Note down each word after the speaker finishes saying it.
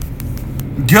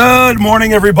Good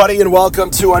morning, everybody, and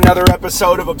welcome to another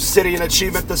episode of Obsidian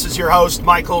Achievement. This is your host,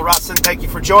 Michael Russin. Thank you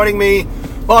for joining me.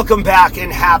 Welcome back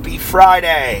and happy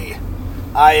Friday.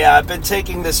 I've been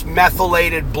taking this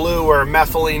methylated blue or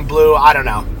methylene blue, I don't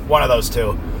know, one of those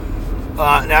two.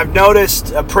 And I've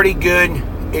noticed a pretty good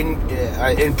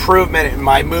improvement in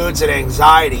my moods and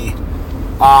anxiety.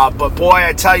 But boy,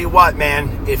 I tell you what,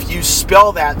 man, if you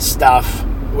spill that stuff,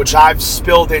 which I've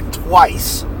spilled it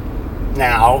twice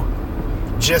now,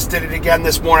 just did it again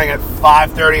this morning at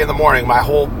 5:30 in the morning. My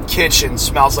whole kitchen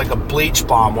smells like a bleach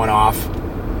bomb went off.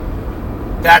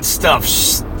 That stuff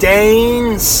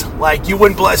stains like you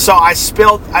wouldn't believe. So I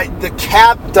spilled, the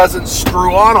cap doesn't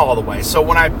screw on all the way. So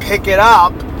when I pick it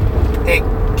up, it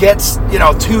gets,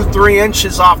 2-3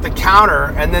 inches off the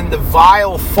counter, and then the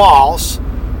vial falls,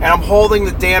 and I'm holding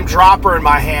the damn dropper in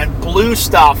my hand. Blue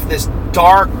stuff, this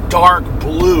dark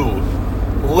blue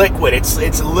liquid.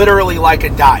 It's literally like a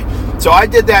dye. So I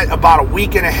did that about a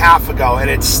week and a half ago, and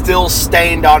it's still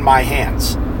stained on my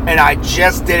hands. And I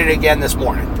just did it again this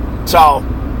morning. So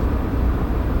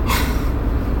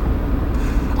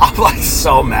I'm like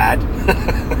so mad.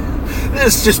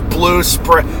 This is just blue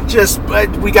spray.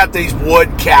 We got these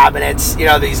wood cabinets,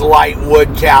 these light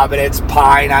wood cabinets,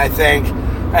 pine, I think.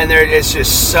 And it's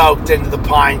just soaked into the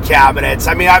pine cabinets.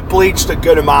 I mean, I bleached a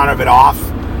good amount of it off.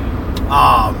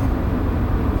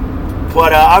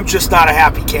 But I'm just not a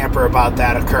happy camper about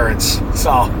that occurrence.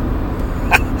 So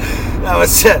that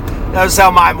was it. That was how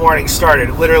my morning started.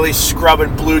 Literally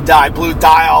scrubbing blue dye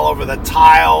all over the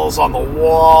tiles, on the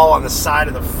wall, on the side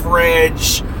of the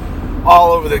fridge,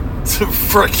 all over the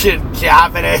freaking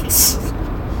cabinets,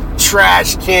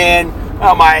 trash can.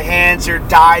 Oh, my hands are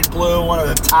dyed blue. One of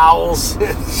the towels.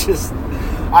 It's just,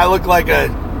 I look like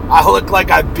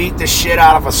I beat the shit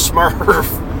out of a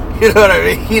Smurf. You know what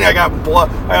I mean? I got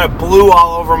blue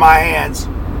all over my hands.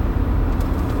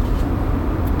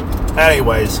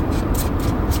 Anyways,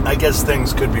 I guess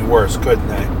things could be worse, couldn't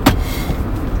they?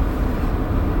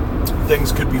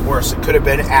 Things could be worse. It could have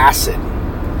been acid.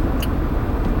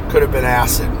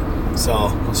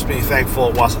 So let's be thankful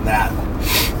it wasn't that.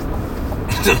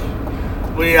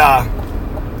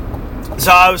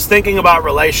 So I was thinking about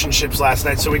relationships last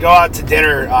night. So we go out to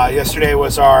dinner. Yesterday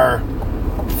was our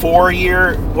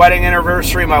 4-year wedding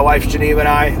anniversary, my wife Geneva and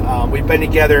I. We've been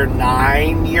together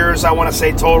 9 years, I want to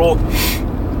say, total.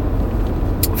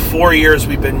 4 years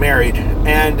we've been married.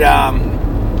 And,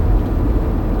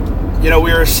 we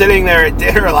were sitting there at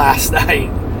dinner last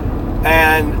night,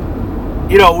 and,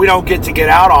 we don't get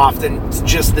out often. It's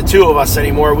just the two of us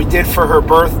anymore. We did for her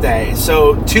birthday.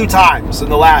 So 2 times in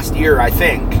the last year, I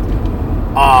think.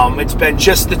 It's been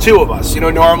just the two of us.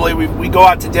 Normally we go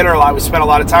out to dinner a lot. We spend a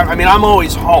lot of time. I mean, I'm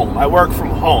always home. I work from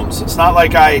home. So it's not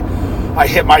like I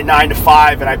hit my 9 to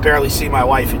 5 and I barely see my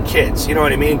wife and kids. You know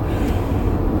what I mean?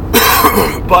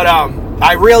 But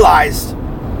I realized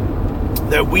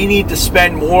that we need to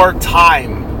spend more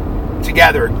time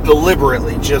together,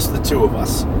 deliberately, just the two of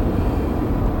us.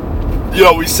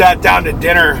 We sat down to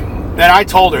dinner, and I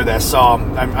told her this, so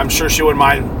I'm sure she wouldn't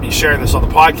mind me sharing this on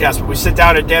the podcast, but we sit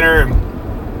down at dinner, and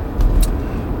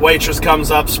waitress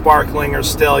comes up, sparkling or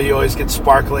still. You always get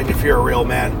sparkling if you're a real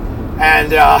man.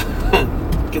 And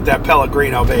get that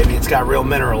Pellegrino, baby. It's got real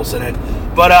minerals in it.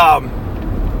 But,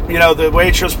 the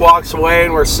waitress walks away,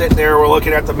 and we're sitting there, we're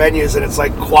looking at the menus, and it's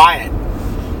like quiet.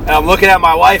 And I'm looking at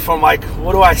my wife, I'm like,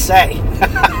 what do I say?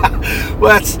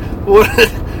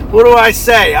 What do I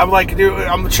say? I'm like, dude,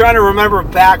 I'm trying to remember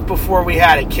back before we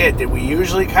had a kid. Did we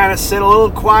usually kind of sit a little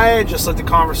quiet, just let the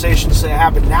conversation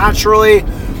happen naturally?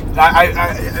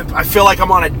 I feel like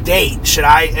I'm on a date. Should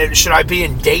I be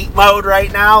in date mode right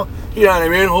now? You know what I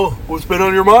mean? Oh, what's been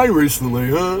on your mind recently,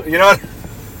 huh? You know?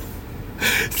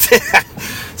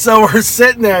 So we're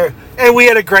sitting there, and we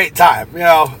had a great time. We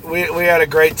had a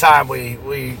great time. We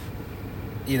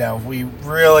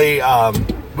really,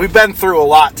 we've been through a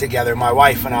lot together, my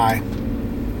wife and I.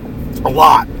 A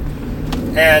lot.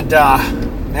 And,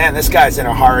 man, this guy's in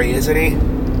a hurry, isn't he?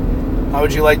 How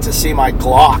would you like to see my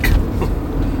Glock?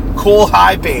 Cool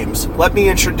high beams. Let me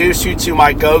introduce you to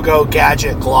my Go-Go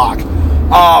Gadget Glock.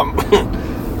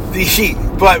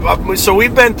 So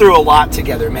we've been through a lot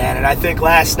together, man. And I think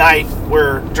last night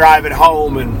we're driving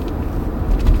home, and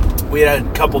we had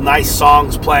a couple nice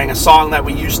songs playing. A song that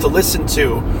we used to listen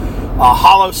to,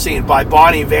 Holocene by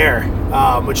Bon Iver,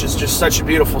 which is just such a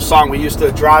beautiful song. We used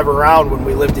to drive around when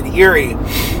we lived in Erie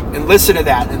and listen to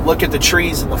that and look at the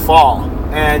trees in the fall.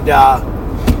 And,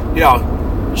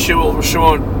 she won't,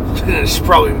 she's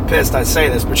probably pissed I say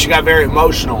this, but she got very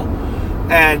emotional.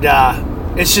 And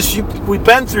it's just, we've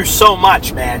been through so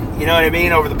much, man. You know what I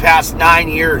mean? Over the past 9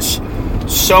 years.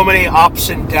 so many ups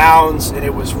and downs, and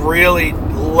it was really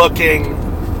looking,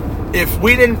 if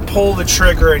we didn't pull the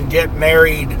trigger and get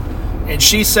married, and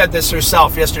she said this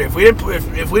herself yesterday,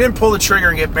 if we didn't pull the trigger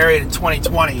and get married in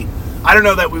 2020, I don't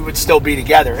know that we would still be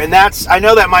together. And I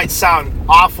know that might sound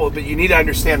awful, but you need to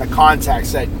understand the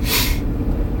context that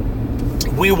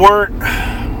we weren't,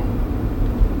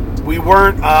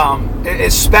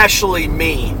 especially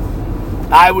me,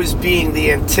 I was being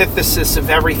the antithesis of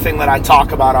everything that I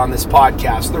talk about on this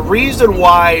podcast. The reason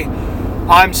why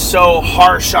I'm so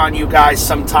harsh on you guys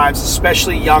sometimes,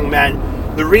 especially young men,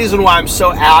 the reason why I'm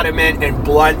so adamant and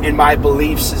blunt in my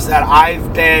beliefs is that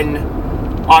I've been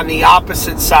on the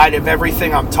opposite side of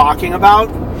everything I'm talking about.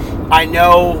 I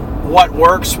know what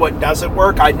works, what doesn't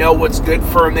work. I know what's good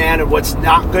for a man and what's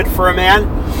not good for a man.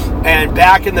 And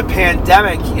back in the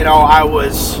pandemic, I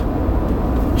was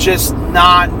just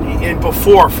not in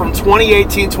before. From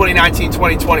 2018, 2019,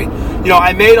 2020,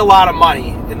 I made a lot of money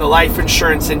in the life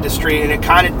insurance industry, and it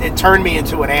turned me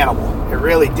into an animal. It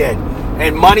really did.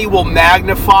 And money will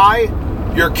magnify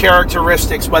your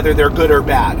characteristics, whether they're good or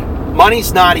bad.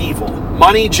 Money's not evil.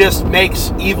 Money just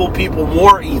makes evil people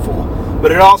more evil,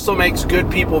 but it also makes good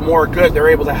people more good. They're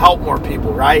able to help more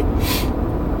people, right?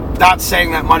 Not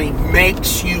saying that money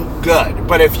makes you good,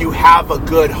 but if you have a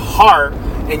good heart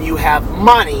and you have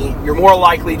money, you're more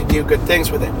likely to do good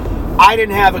things with it. I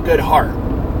didn't have a good heart.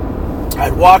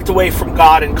 I'd walked away from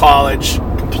God in college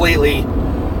completely.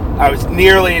 I was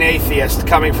nearly an atheist,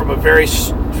 coming from a very,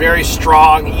 very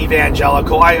strong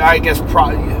evangelical. I guess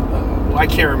probably, I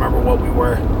can't remember what we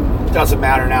were. It doesn't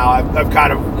matter now. I've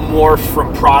kind of morphed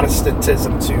from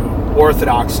Protestantism to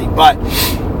Orthodoxy. But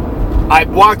I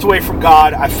walked away from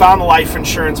God. I found the life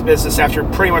insurance business after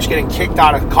pretty much getting kicked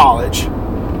out of college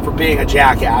for being a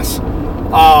jackass.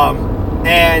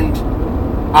 And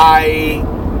I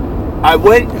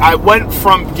went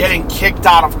from getting kicked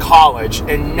out of college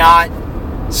and not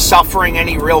suffering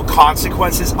any real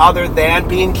consequences other than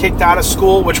being kicked out of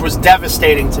school, which was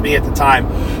devastating to me at the time.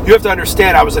 You have to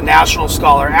understand, I was a National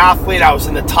Scholar athlete. I was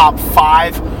in the top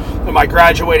 5 in my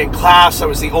graduating class. I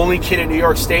was the only kid in New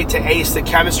York State to ace the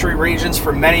chemistry regions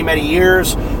for many, many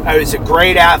years. I was a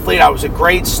great athlete. I was a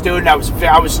great student.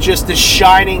 I was just a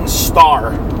shining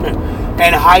star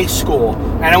in high school.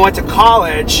 And I went to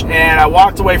college and I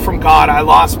walked away from God. I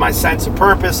lost my sense of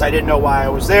purpose. I didn't know why I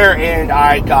was there, and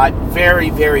I got very,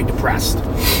 very depressed.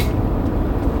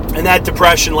 And that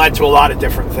depression led to a lot of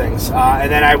different things.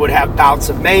 And then I would have bouts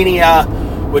of mania,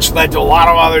 which led to a lot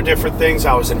of other different things.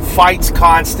 I was in fights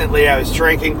constantly. I was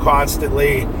drinking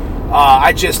constantly.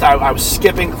 I was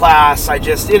skipping class.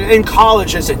 In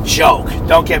college as a joke.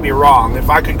 Don't get me wrong. If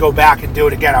I could go back and do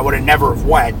it again, I would have never have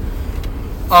went.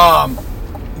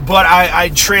 But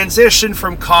I transitioned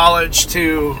from college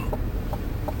to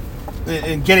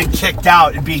and getting kicked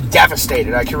out and being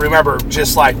devastated. I can remember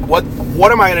just like, what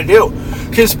am I going to do?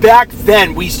 Because back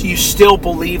then, you still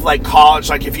believe like college,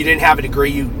 like if you didn't have a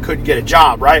degree, you couldn't get a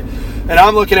job, right? And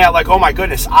I'm looking at like, oh my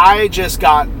goodness, I just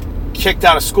got kicked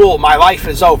out of school. My life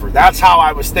is over. That's how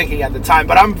I was thinking at the time.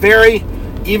 But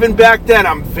even back then,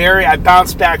 I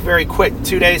bounced back very quick.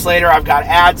 2 days later, I've got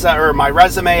ads or my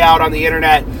resume out on the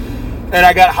internet, and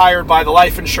I got hired by the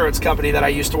life insurance company that I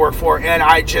used to work for, and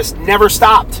I just never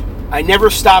stopped. I never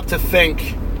stopped to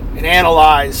think and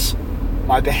analyze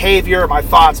my behavior, my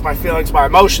thoughts, my feelings, my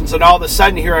emotions, and all of a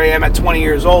sudden here I am at 21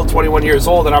 years old,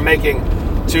 and I'm making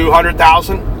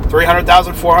 $200,000,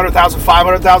 $300,000, $400,000,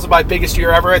 $500,000. My biggest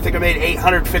year ever, I think I made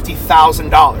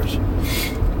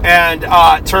 $850,000. And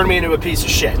it turned me into a piece of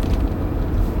shit.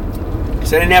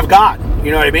 Because I didn't have God.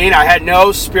 You know what I mean? I had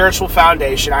no spiritual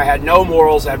foundation. I had no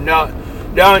morals. I had no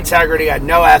integrity. I had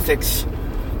no ethics.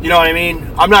 You know what I mean?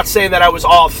 I'm not saying that I was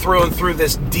all through and through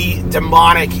this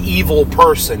demonic, evil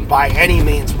person by any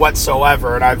means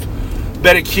whatsoever. And I've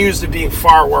been accused of being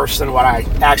far worse than what I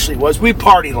actually was. We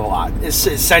partied a lot. It's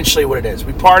essentially what it is.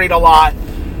 We partied a lot.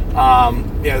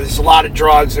 There's a lot of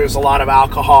drugs. There's a lot of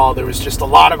alcohol. There was just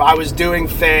I was doing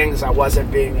things. I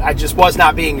just was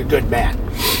not being a good man.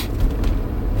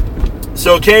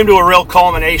 So it came to a real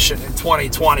culmination in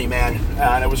 2020, man.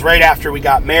 And it was right after we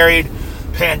got married.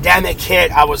 Pandemic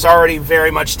hit. I was already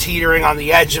very much teetering on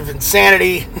the edge of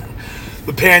insanity.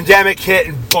 The pandemic hit,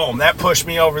 and boom, that pushed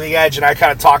me over the edge. And I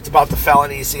kind of talked about the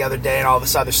felonies the other day and all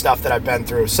this other stuff that I've been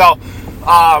through. So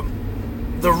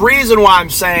the reason why I'm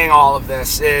saying all of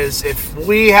this is if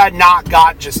we had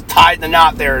not just tied the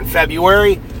knot there in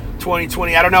February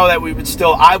 2020, I don't know that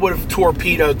I would have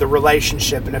torpedoed the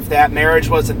relationship. And if that marriage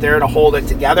wasn't there to hold it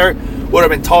together, would have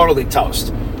been totally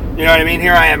toast. You know what I mean?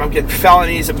 Here I am. I'm getting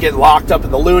felonies. I'm getting locked up in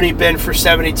the loony bin for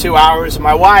 72 hours. And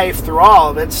my wife, through all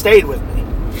of it, stayed with me.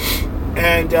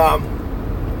 And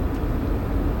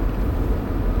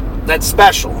that's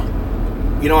special.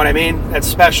 You know what I mean? That's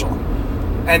special.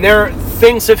 And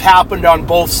things have happened on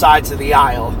both sides of the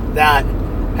aisle that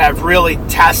have really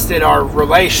tested our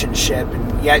relationship,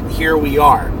 and yet here we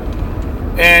are.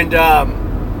 And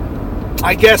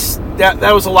I guess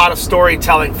that was a lot of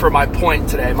storytelling for my point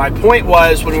today. My point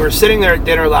was, when we were sitting there at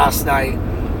dinner last night,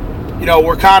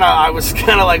 I was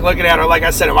kind of like looking at her, like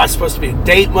I said, am I supposed to be in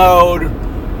date mode? You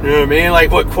know what I mean?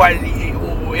 Like,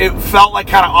 it felt like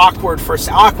kind of awkward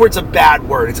awkward's a bad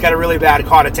word. It's got a really bad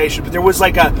connotation, but there was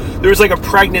like a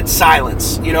pregnant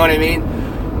silence. You know what I mean?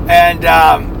 And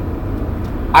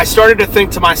I started to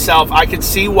think to myself, I could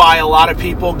see why a lot of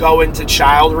people go into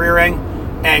child rearing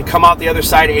and come out the other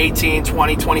side 18,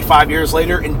 20, 25 years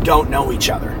later and don't know each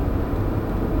other.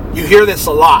 You hear this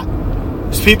a lot.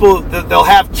 There's people that they'll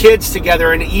have kids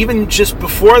together, and even just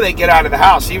before they get out of the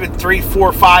house, even 3,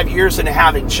 4, 5 years into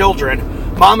having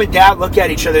children, mom and dad look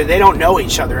at each other, they don't know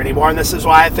each other anymore. And this is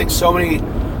why I think so many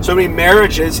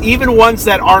marriages, even ones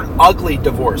that aren't ugly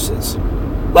divorces,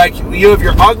 like you have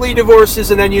your ugly divorces,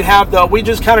 and then you have we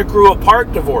just kind of grew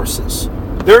apart divorces.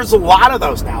 There's a lot of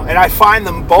those now, and I find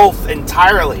them both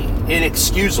entirely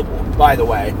inexcusable, by the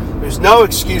way. There's no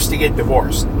excuse to get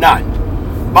divorced.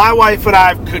 None. My wife and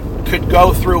I could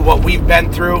go through what we've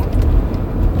been through.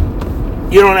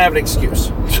 You don't have an excuse.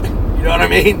 You know what I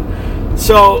mean?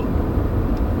 So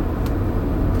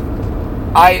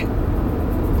I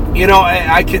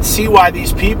could see why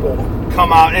these people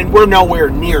come out, and we're nowhere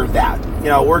near that.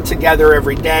 We're together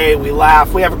every day, we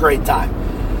laugh, we have a great time.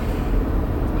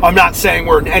 I'm not saying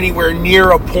we're anywhere near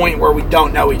a point where we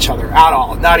don't know each other at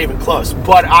all, not even close.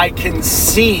 But I can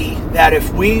see that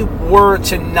if we were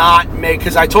to not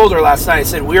because I told her last night, I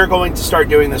said, we are going to start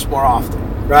doing this more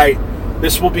often, right?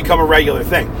 This will become a regular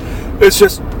thing. It's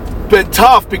just been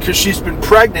tough because she's been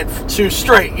pregnant for 2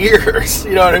 straight years.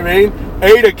 You know what I mean?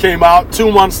 Ada came out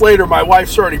 2 months later, my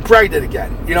wife's already pregnant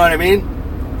again. You know what I mean?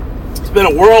 It's been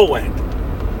a whirlwind.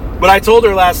 But I told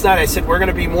her last night, I said, we're going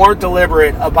to be more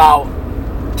deliberate about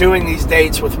doing these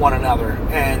dates with one another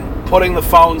and putting the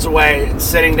phones away and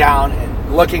sitting down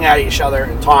and looking at each other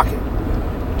and talking.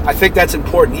 I think that's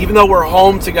important. Even though we're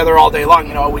home together all day long,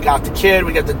 we got the kid,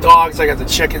 we got the dogs, I got the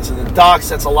chickens and the ducks.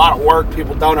 That's a lot of work.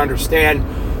 People don't understand.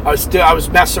 I was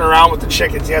messing around with the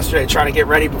chickens yesterday trying to get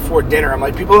ready before dinner. I'm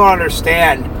like, people don't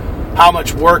understand how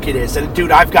much work it is. And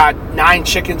dude, I've got 9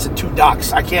 chickens and 2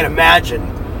 ducks. I can't imagine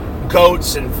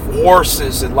goats and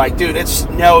horses and dude, it's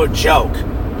no joke.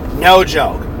 No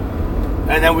joke.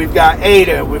 And then we've got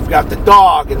Ada, we've got the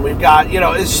dog, and we've got,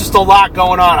 it's just a lot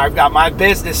going on. I've got my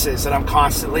businesses, and I'm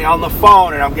constantly on the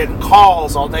phone, and I'm getting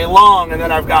calls all day long, and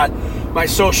then I've got my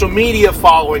social media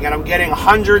following, and I'm getting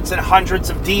hundreds and hundreds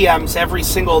of DMs every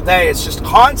single day. It's just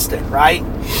constant, right?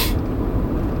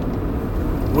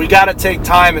 We got to take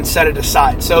time and set it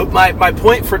aside. So my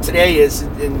point for today is,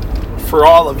 and for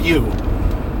all of you,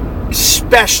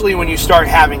 especially when you start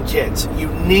having kids, you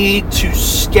need to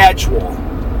schedule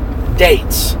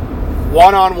dates,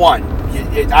 one-on-one.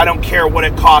 I don't care what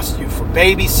it costs you for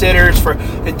babysitters.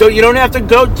 You don't have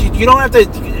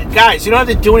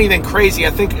to do anything crazy. I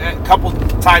think a couple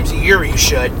times a year you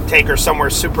should take her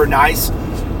somewhere super nice.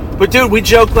 But dude, we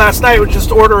joked last night, we'd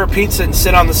just order a pizza and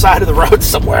sit on the side of the road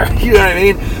somewhere. You know what I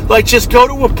mean? Just go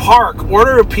to a park,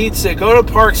 order a pizza, go to a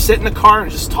park, sit in the car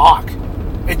and just talk.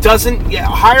 It doesn't,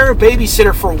 hire a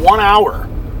babysitter for 1 hour.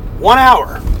 1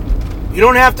 hour. You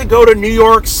don't have to go to New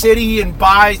York City and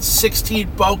buy 16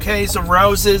 bouquets of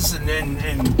roses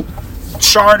and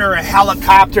charter a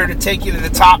helicopter to take you to the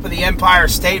top of the Empire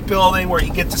State Building where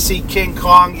you get to see King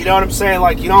Kong. You know what I'm saying?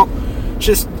 You don't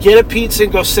just get a pizza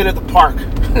and go sit at the park.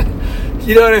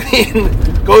 You know what I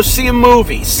mean? Go see a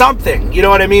movie, something. You know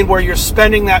what I mean? Where you're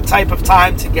spending that type of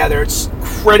time together. It's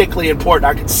critically important.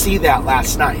 I could see that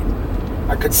last night.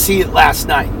 I could see it last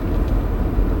night.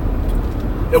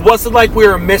 It wasn't like we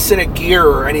were missing a gear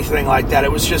or anything like that.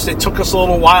 It was just, it took us a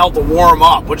little while to warm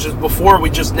up, which is before we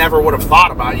just never would have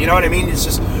thought about. You know what I mean? It's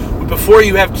just, before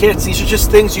you have kids, these are just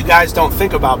things you guys don't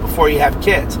think about before you have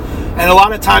kids. And a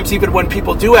lot of times, even when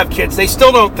people do have kids, they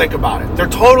still don't think about it. They're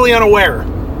totally unaware.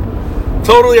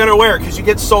 Totally unaware, because you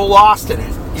get so lost in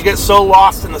it. You get so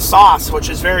lost in the sauce, which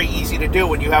is very easy to do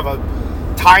when you have a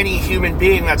tiny human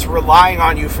being that's relying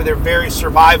on you for their very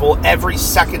survival every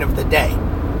second of the day.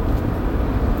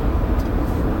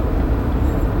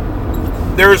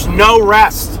 There's no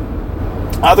rest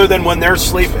other than when they're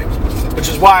sleeping, which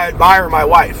is why I admire my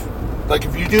wife.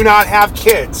 If you do not have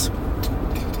kids,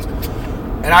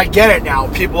 and I get it now,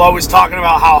 people always talking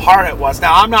about how hard it was.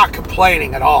 Now, I'm not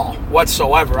complaining at all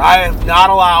whatsoever. I have not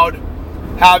allowed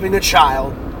having a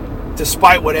child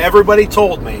despite what everybody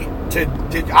told me.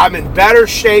 I'm in better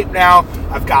shape now.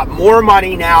 I've got more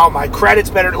money now. My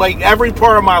credit's better. Like, every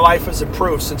part of my life has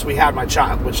improved since we had my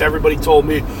child, which everybody told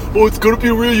me, oh, it's going to be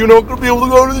real. You're not going to be able to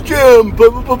go to the gym. Blah,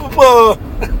 blah, blah, blah, blah.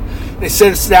 They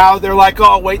said now they're like,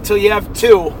 oh, wait till you have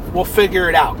 2. We'll figure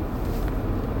it out.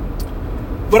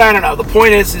 But I don't know. The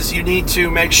point is you need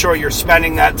to make sure you're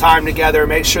spending that time together.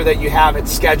 Make sure that you have it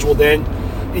scheduled in.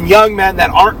 And young men that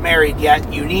aren't married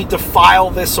yet, you need to file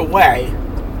this away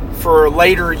for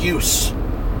later use.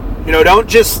 You know, don't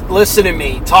just listen to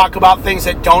me talk about things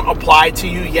that don't apply to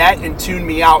you yet and tune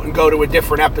me out and go to a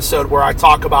different episode where I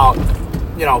talk about,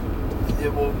 you know,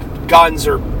 guns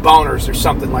or boners or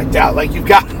something like that. Like, you've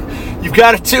got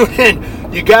to tune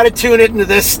in. You got to tune into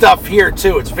this stuff here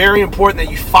too. It's very important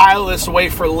that you file this away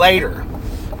for later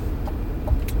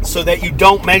so that you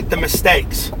don't make the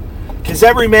mistakes. Because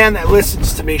every man that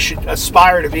listens to me should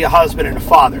aspire to be a husband and a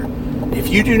father. If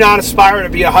you do not aspire to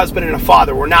be a husband and a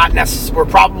father, we're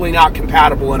probably not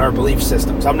compatible in our belief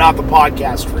systems. I'm not the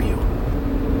podcast for you.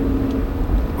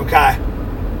 Okay?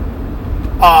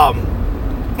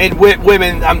 And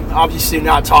women, I'm obviously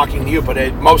not talking to you,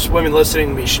 but most women listening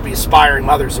to me should be aspiring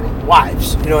mothers and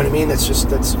wives. You know what I mean? That's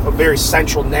a very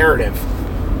central narrative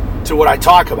to what I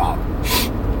talk about.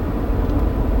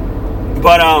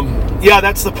 But, yeah,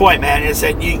 that's the point, man, is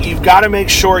that you've got to make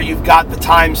sure you've got the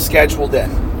time scheduled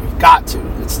in. You've got to.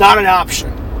 It's not an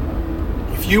option.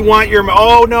 If you want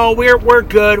oh, no, we're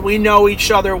good. We know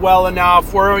each other well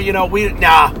enough.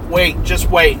 Just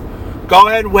wait. Go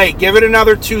ahead and wait. Give it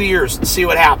another 2 years and see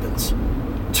what happens.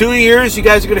 2 years, you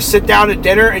guys are going to sit down at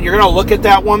dinner and you're going to look at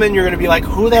that woman. You're going to be like,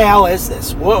 who the hell is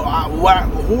this? Who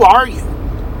are you?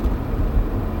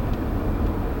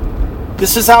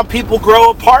 This is how people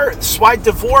grow apart. This is why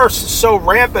divorce is so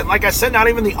rampant. Like I said, not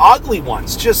even the ugly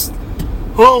ones. Just,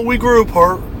 oh, we grew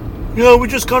apart. You know, we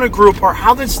just kind of grew apart.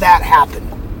 How does that happen?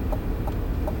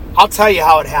 I'll tell you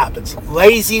how it happens.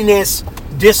 Laziness,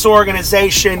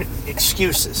 disorganization,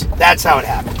 excuses. That's how it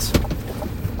happens.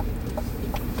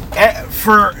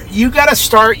 You got to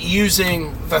start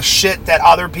using the shit that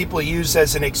other people use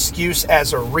as an excuse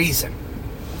as a reason.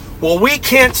 Well, we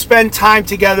can't spend time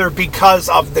together because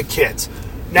of the kids.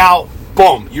 Now,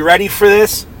 boom, you ready for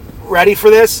this?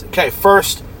 Okay,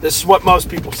 first, this is what most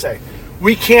people say.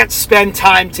 We can't spend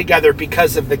time together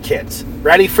because of the kids.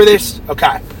 Ready for this?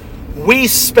 Okay. We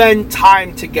spend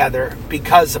time together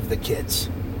because of the kids.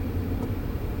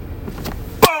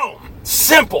 Boom!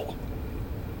 Simple.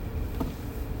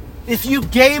 If you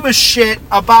gave a shit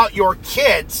about your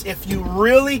kids, if you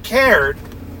really cared,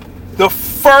 the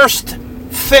first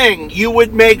thing you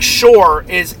would make sure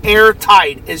is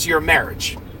airtight is your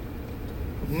marriage.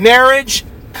 Marriage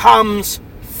comes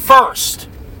first.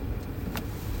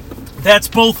 That's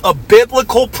both a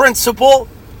biblical principle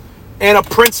and a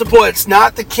principle. It's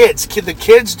not the kids. The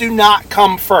kids do not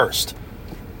come first.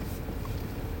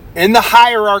 In the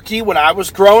hierarchy, when I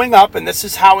was growing up, and this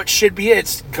is how it should be,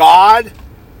 it's God,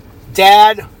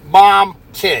 Dad, Mom,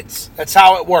 kids. That's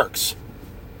how it works.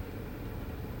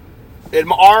 In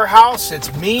our house,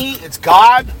 it's me, it's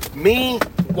God, me,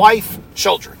 wife,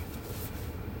 children.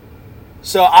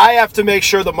 So I have to make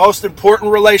sure the most important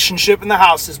relationship in the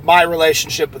house is my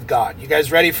relationship with God. You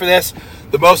guys ready for this?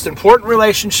 The most important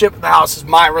relationship in the house is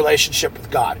my relationship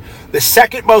with God. The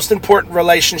second most important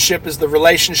relationship is the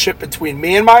relationship between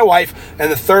me and my wife, and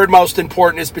the third most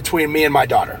important is between me and my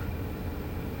daughter.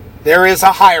 There is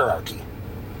a hierarchy.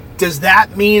 Does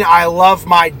that mean I love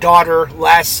my daughter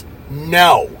less?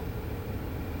 No.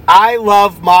 I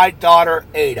love my daughter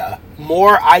Ada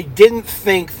more. I didn't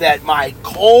think that my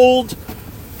cold,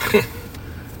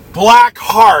 black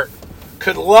heart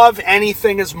could love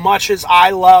anything as much as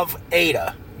I love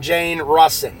Ada, Jane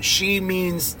Russin. She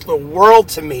means the world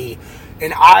to me,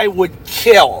 and I would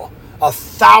kill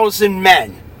 1,000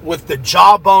 men with the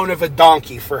jawbone of a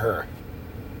donkey for her.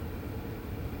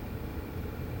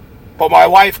 But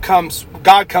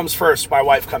God comes first, my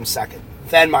wife comes second,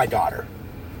 then my daughter.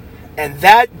 And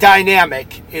that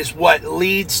dynamic is what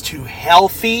leads to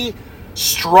healthy,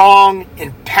 strong,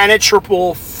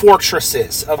 impenetrable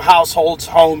fortresses of households,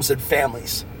 homes, and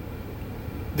families.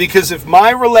 Because if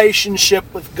my relationship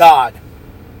with God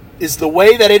is the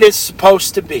way that it is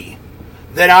supposed to be,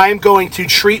 then I am going to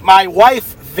treat my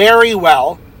wife very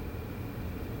well.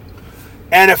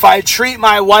 And if I treat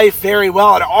my wife very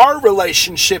well and our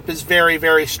relationship is very,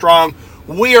 very strong,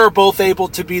 we are both able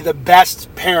to be the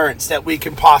best parents that we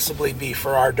can possibly be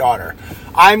for our daughter.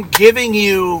 I'm giving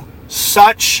you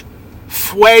such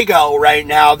fuego right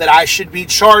now that I should be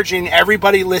charging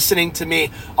everybody listening to me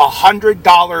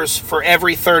 $100 for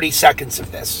every 30 seconds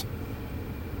of this.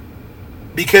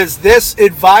 Because this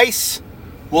advice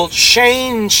will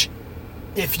change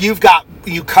if you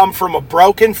come from a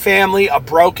broken family, a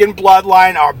broken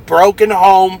bloodline, a broken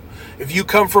home. If you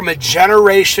come from a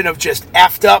generation of just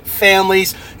effed up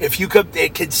families,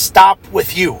 it could stop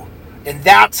with you. And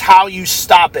that's how you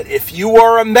stop it. If you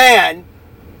are a man,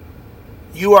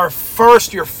 your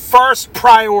first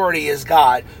priority is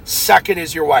God. Second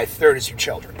is your wife. Third is your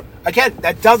children. Again,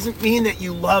 that doesn't mean that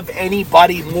you love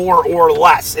anybody more or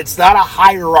less. It's not a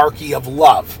hierarchy of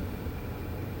love.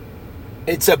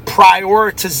 It's a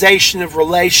prioritization of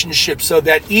relationships so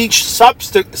that each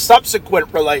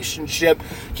subsequent relationship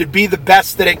can be the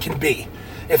best that it can be.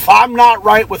 If I'm not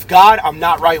right with God, I'm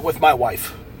not right with my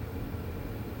wife.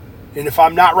 And if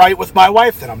I'm not right with my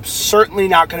wife, then I'm certainly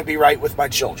not going to be right with my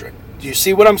children. Do you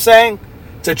see what I'm saying?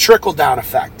 It's a trickle-down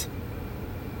effect.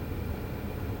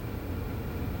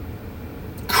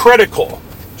 Critical.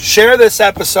 Share this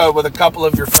episode with a couple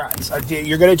of your friends.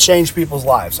 You're going to change people's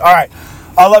lives. All right.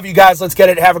 I love you guys. Let's get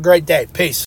it. Have a great day. Peace.